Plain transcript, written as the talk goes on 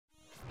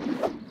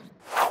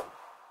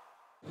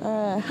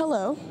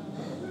Hello.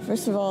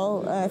 First of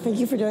all, thank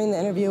you for doing the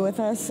interview with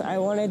us. I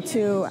wanted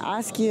to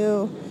ask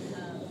you,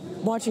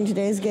 watching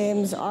today's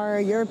games, are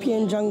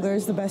European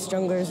junglers the best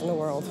junglers in the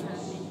world?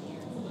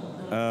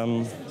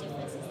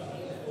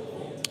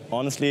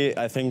 Honestly,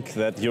 I think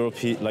that Europe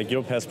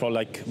has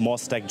probably more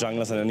stacked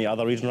junglers than any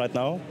other region right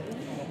now.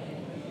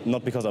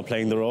 Not because I'm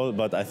playing the role,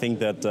 but I think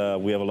that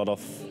we have a lot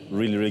of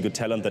really, really good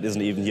talent that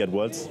isn't even here at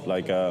Worlds,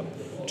 like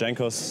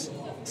Jankos,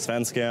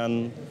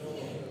 Svenskern,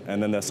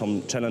 and then there's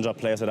some challenger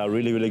players that are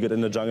really, really good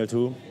in the jungle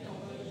too.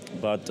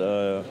 But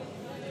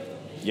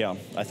yeah,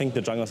 I think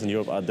the junglers in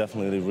Europe are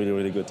definitely really,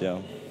 really good, yeah.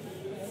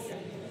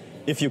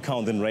 If you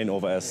count in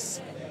Reignover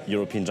as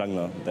European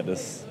jungler, that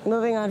is.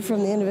 Moving on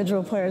from the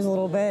individual players a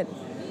little bit,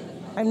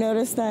 I've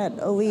noticed that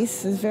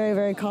Elise is very,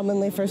 very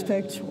commonly first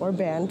picked or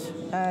banned.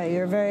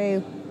 You're a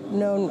very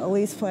known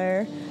Elise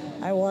player.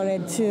 I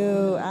wanted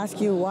to ask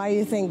you why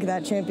you think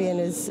that champion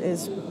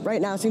is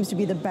right now seems to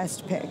be the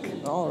best pick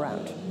all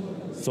around.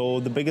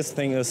 So the biggest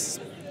thing is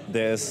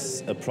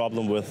there's a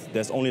problem with,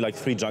 there's only like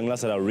 3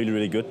 junglers that are really,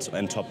 really good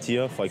and top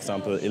tier. For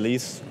example,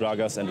 Elise,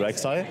 Gragas, and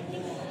Rek'Sai.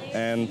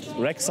 And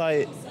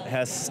Rek'Sai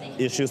has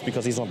issues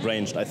because he's not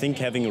ranged. I think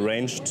having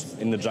ranged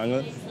in the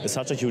jungle is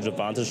such a huge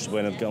advantage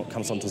when it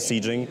comes on to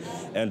sieging,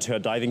 and her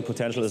diving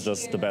potential is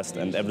just the best,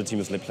 and every team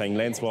is playing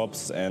lane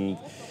swaps, and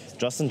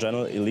just in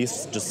general,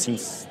 Elise just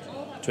seems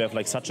to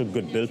have such a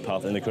good build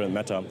path in the current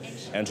meta,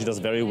 and she does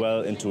very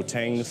well into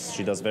tanks,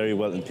 she does very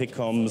well in pick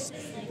comms,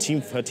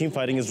 her team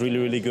fighting is really,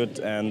 really good,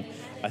 and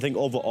I think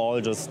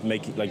overall just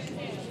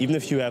even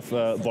if you have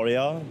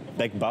Warrior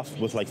back buff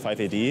with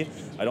 5 AD,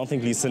 I don't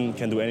think Lee Sin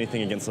can do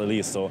anything against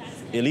Elise. So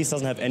Elise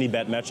doesn't have any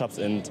bad matchups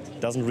and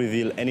doesn't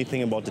reveal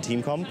anything about the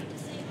team comp.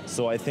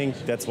 So I think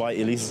that's why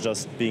Elise is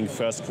just being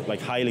first,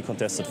 highly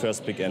contested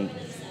first pick, and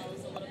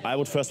I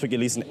would first pick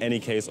Elise in any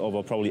case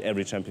over probably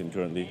every champion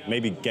currently.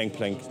 Maybe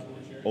Gangplank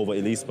over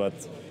Elise, but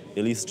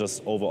Elise is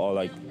just overall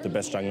the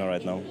best jungler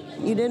right now.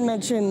 You did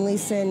mention Lee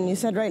Sin. You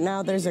said right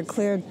now there's a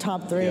clear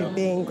top 3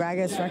 being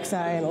Gragas,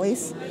 Rek'Sai, and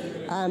Elise.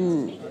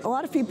 A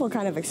lot of people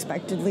kind of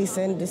expected Lee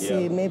Sin to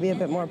see maybe a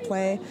bit more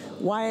play.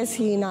 Why is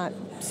he not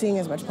seeing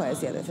as much play as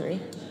the other 3?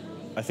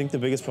 I think the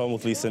biggest problem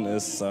with Lee Sin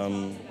is,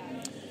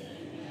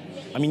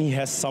 I mean, he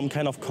has some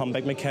kind of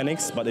comeback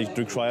mechanics, but it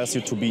requires you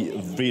to be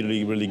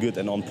really, really good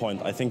and on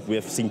point. I think we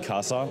have seen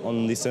Casa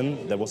on Lee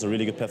Sin. That was a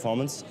really good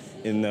performance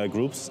in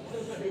groups.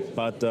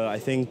 But I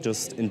think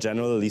just in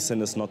general, Lee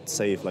Sin is not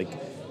safe.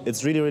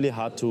 It's really, really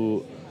hard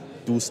to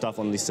do stuff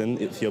on Lee Sin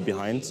if you're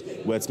behind,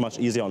 where it's much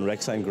easier on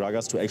Rek'Sai and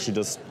Gragas to actually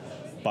just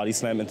body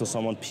slam into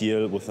someone,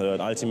 peel with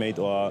an ultimate,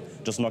 or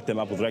just knock them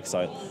up with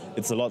Rek'Sai.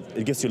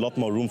 It gives you a lot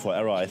more room for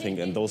error, I think,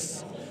 and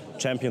those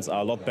champions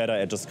are a lot better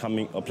at just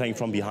coming or playing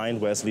from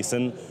behind, whereas Lee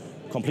Sin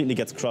completely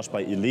gets crushed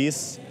by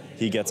Elise,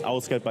 he gets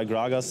outscaled by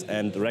Gragas,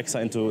 and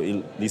Rek'Sai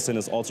into Lee Sin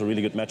is also a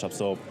really good matchup.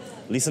 So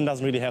Lee Sin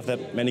doesn't really have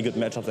that many good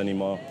matchups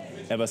anymore,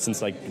 ever since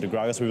the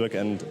Gragas rework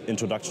and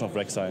introduction of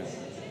Rek'Sai.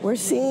 We're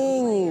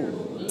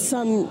seeing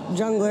some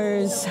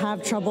junglers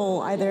have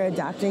trouble either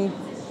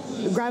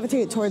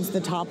gravitate towards the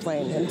top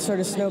lane and sort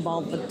of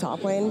snowball with the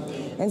top lane,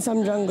 and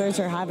some junglers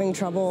are having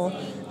trouble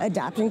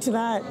adapting to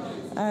that.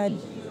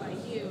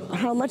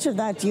 How much of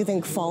that do you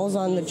think falls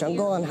on the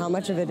jungle, and how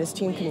much of it is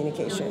team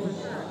communication?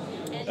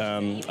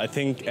 I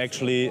think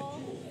actually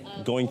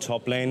going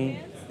top lane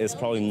is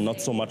probably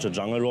not so much a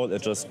jungle role,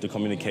 it's just the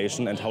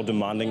communication and how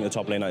demanding a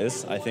top laner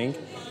is, I think.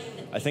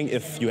 I think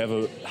if you have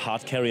a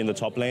hard carry in the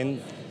top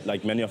lane,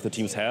 like many of the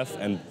teams have,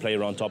 and play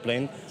around top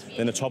lane,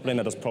 then the top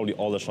laner does probably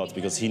all the shots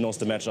because he knows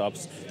the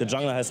matchups. The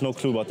jungler has no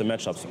clue about the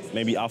matchups.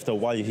 Maybe after a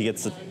while he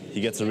gets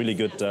a really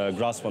good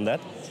grasp on that.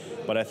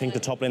 But I think the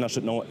top laner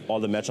should know all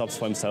the matchups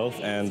for himself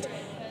and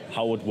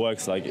how it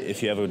works.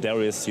 If you have a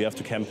Darius, you have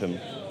to camp him.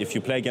 If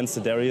you play against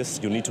the Darius,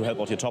 you need to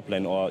help out your top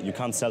lane, or you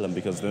can't sell him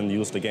because then you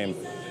lose the game.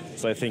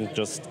 So I think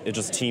it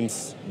just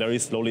teams very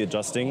slowly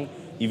adjusting,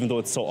 even though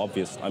it's so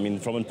obvious. I mean,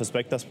 from a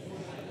perspective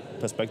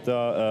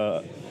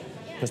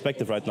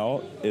right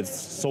now, it's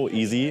so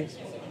easy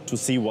to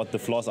see what the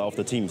flaws are of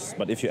the teams.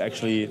 But if you're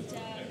actually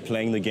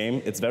playing the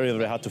game, it's very,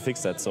 very hard to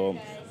fix that. So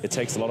it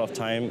takes a lot of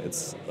time.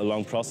 It's a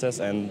long process,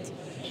 and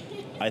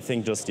I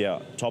think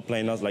top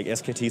laners, like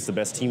SKT is the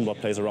best team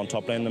that plays around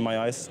top lane in my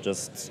eyes.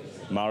 Just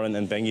Maren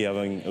and Bengi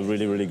having a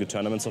really, really good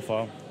tournament so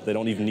far. They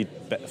don't even need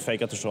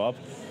Faker to show up.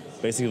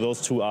 Basically,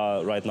 those 2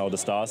 are right now the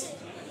stars.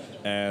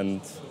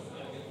 And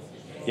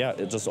yeah,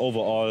 just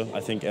overall, I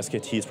think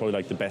SKT is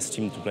probably the best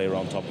team to play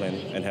around top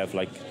lane, and have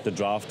the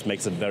draft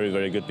makes it very,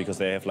 very good because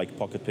they have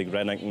pocket pick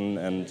Renekton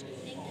and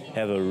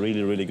have a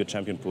really, really good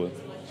champion pool.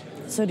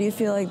 So do you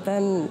feel like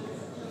then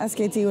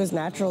SKT was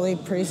naturally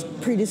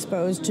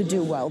predisposed to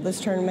do well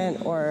this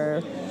tournament,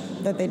 or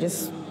that they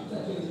just,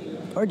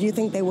 or do you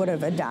think they would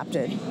have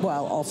adapted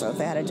well also if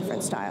they had a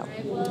different style?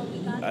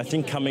 I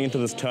think coming into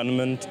this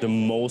tournament, the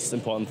most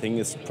important thing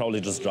is probably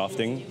just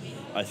drafting.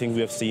 I think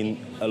we have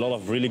seen a lot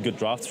of really good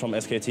drafts from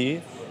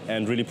SKT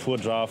and really poor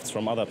drafts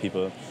from other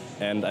people.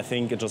 And I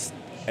think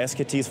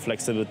SKT's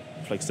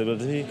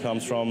flexibility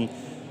comes from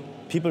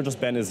people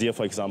just ban Azir,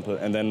 for example,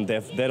 and then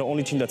they're the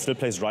only team that still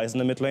plays Ryze in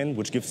the mid lane,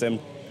 which gives them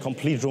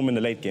complete room in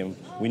the late game.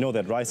 We know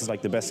that Ryze is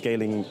like the best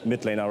scaling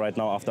mid laner right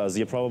now after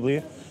Azir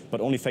probably,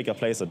 but only Faker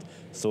plays it.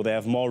 So they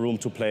have more room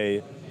to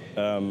play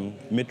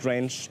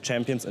mid-range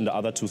champions in the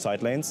other two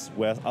side lanes,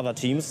 whereas other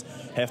teams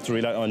have to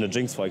rely on the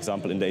Jinx, for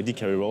example, in the AD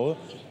carry role,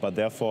 but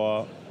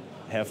therefore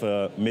have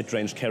a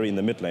mid-range carry in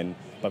the mid lane.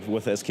 But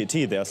with the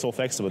SKT, they are so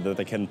flexible that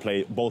they can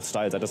play both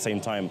styles at the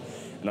same time.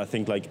 And I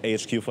think like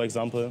AHQ, for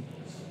example,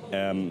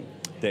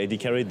 the AD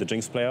carry, the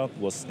Jinx player,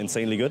 was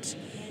insanely good,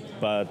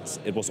 but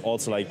it was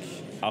also like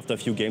after a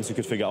few games you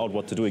could figure out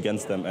what to do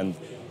against them, and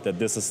that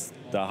this is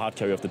the hard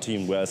carry of the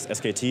team, whereas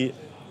SKT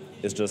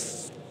is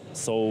just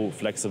so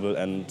flexible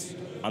and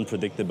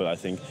unpredictable, I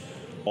think.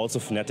 Also,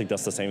 Fnatic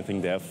does the same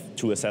thing. They have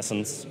two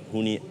assassins,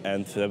 Huni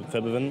and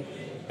Febiven,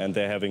 and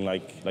they're having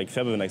like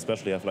Febiven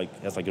especially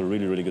has like a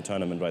really, really good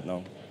tournament right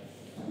now.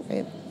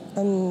 Great.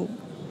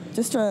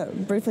 Just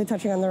briefly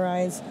touching on the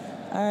Ryze,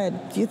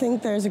 do you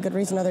think there's a good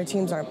reason other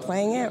teams aren't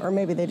playing it, or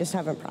maybe they just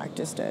haven't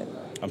practiced it?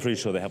 I'm pretty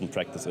sure they haven't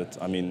practiced it.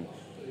 I mean,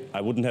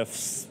 I wouldn't have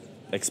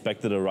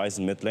expected a Ryze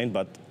in mid lane,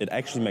 but it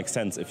actually makes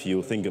sense if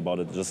you think about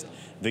it. Just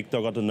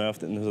Victor got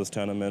nerfed in this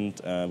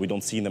tournament. We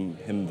don't see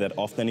him that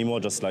often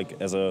anymore, just like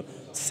as a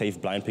safe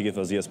blind pick if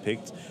Azir is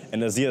picked.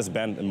 And Azir is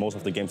banned in most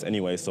of the games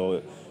anyway,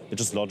 so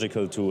it's just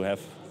logical to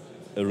have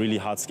a really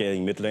hard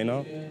scaling mid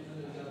laner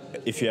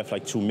if you have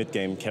like two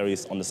mid-game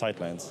carries on the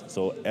sidelines.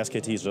 So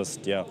SKT is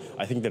just,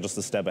 I think they're just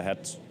a step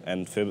ahead.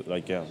 And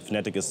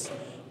Fnatic is,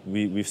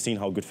 we've seen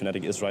how good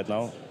Fnatic is right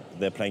now.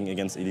 They're playing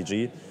against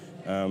EDG.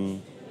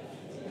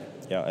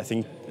 I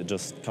think it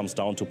just comes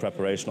down to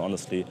preparation,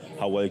 honestly,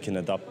 how well you can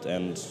adapt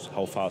and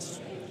how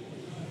fast.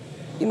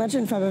 You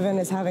mentioned Febiven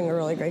is having a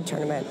really great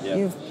tournament. Yeah.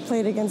 You've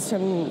played against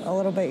him a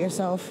little bit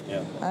yourself.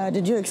 Yeah.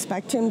 Did you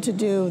expect him to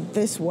do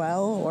this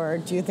well, or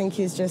do you think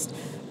he's just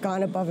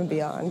gone above and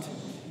beyond?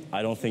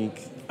 I don't think,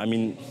 I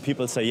mean,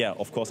 people say, yeah,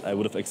 of course I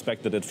would have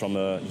expected it from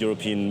a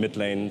European mid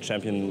lane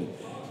champion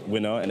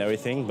winner and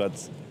everything,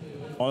 but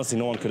honestly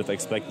no one could have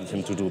expected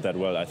him to do that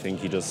well. I think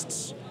he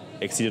just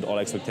exceeded all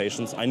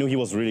expectations. I knew he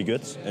was really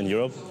good in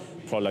Europe,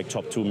 probably like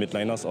top 2 mid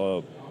laners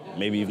or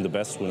maybe even the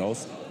best, who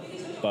knows.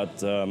 But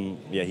he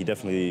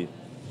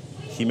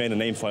made a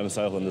name for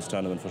himself in this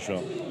tournament for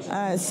sure.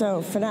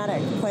 So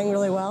Fnatic playing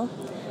really well.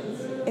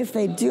 If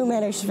they do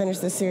manage to finish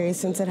the series,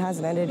 since it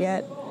hasn't ended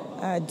yet,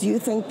 do you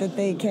think that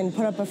they can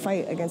put up a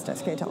fight against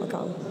SK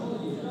Telecom?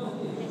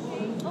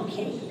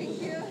 Okay,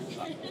 thank you.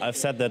 I've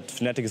said that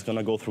Fnatic is going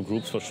to go through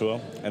groups for sure,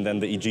 and then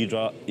the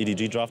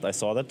EDG draft, I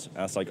saw that, and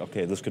I was like,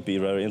 okay, this could be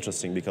very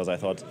interesting, because I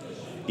thought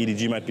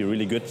EDG might be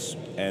really good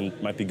and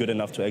might be good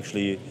enough to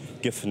actually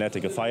give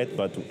Fnatic a fight,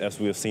 but as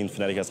we have seen,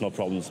 Fnatic has no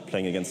problems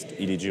playing against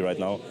EDG right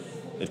now.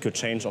 It could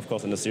change, of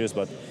course, in the series,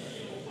 but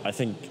I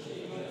think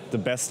the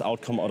best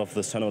outcome out of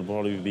this tournament will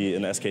probably be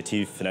an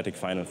SKT Fnatic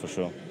final for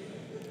sure.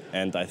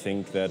 And I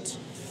think that,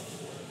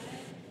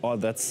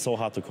 that's so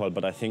hard to call,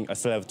 but I think I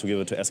still have to give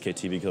it to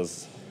SKT,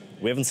 because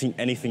we haven't seen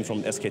anything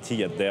from SKT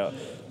yet.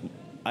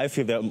 I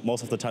feel that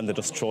most of the time they're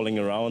just trolling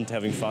around,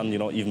 having fun. You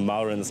know, even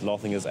Marin is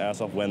laughing his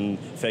ass off when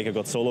Faker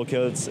got solo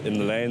kills in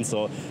the lane.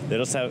 So they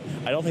just have,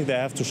 I don't think they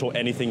have to show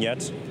anything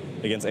yet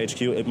against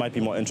HQ. It might be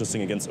more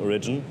interesting against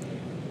Origin,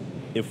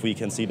 if we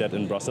can see that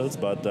in Brussels.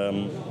 But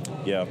other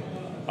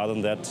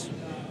than that,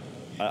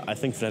 I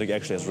think Fnatic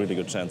actually has really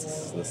good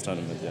chances this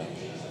tournament,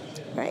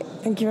 All right,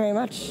 thank you very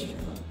much.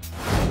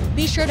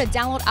 Be sure to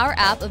download our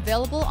app,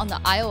 available on the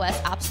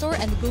iOS App Store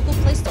and the Google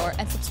Play Store,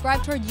 and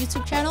subscribe to our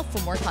YouTube channel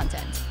for more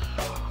content.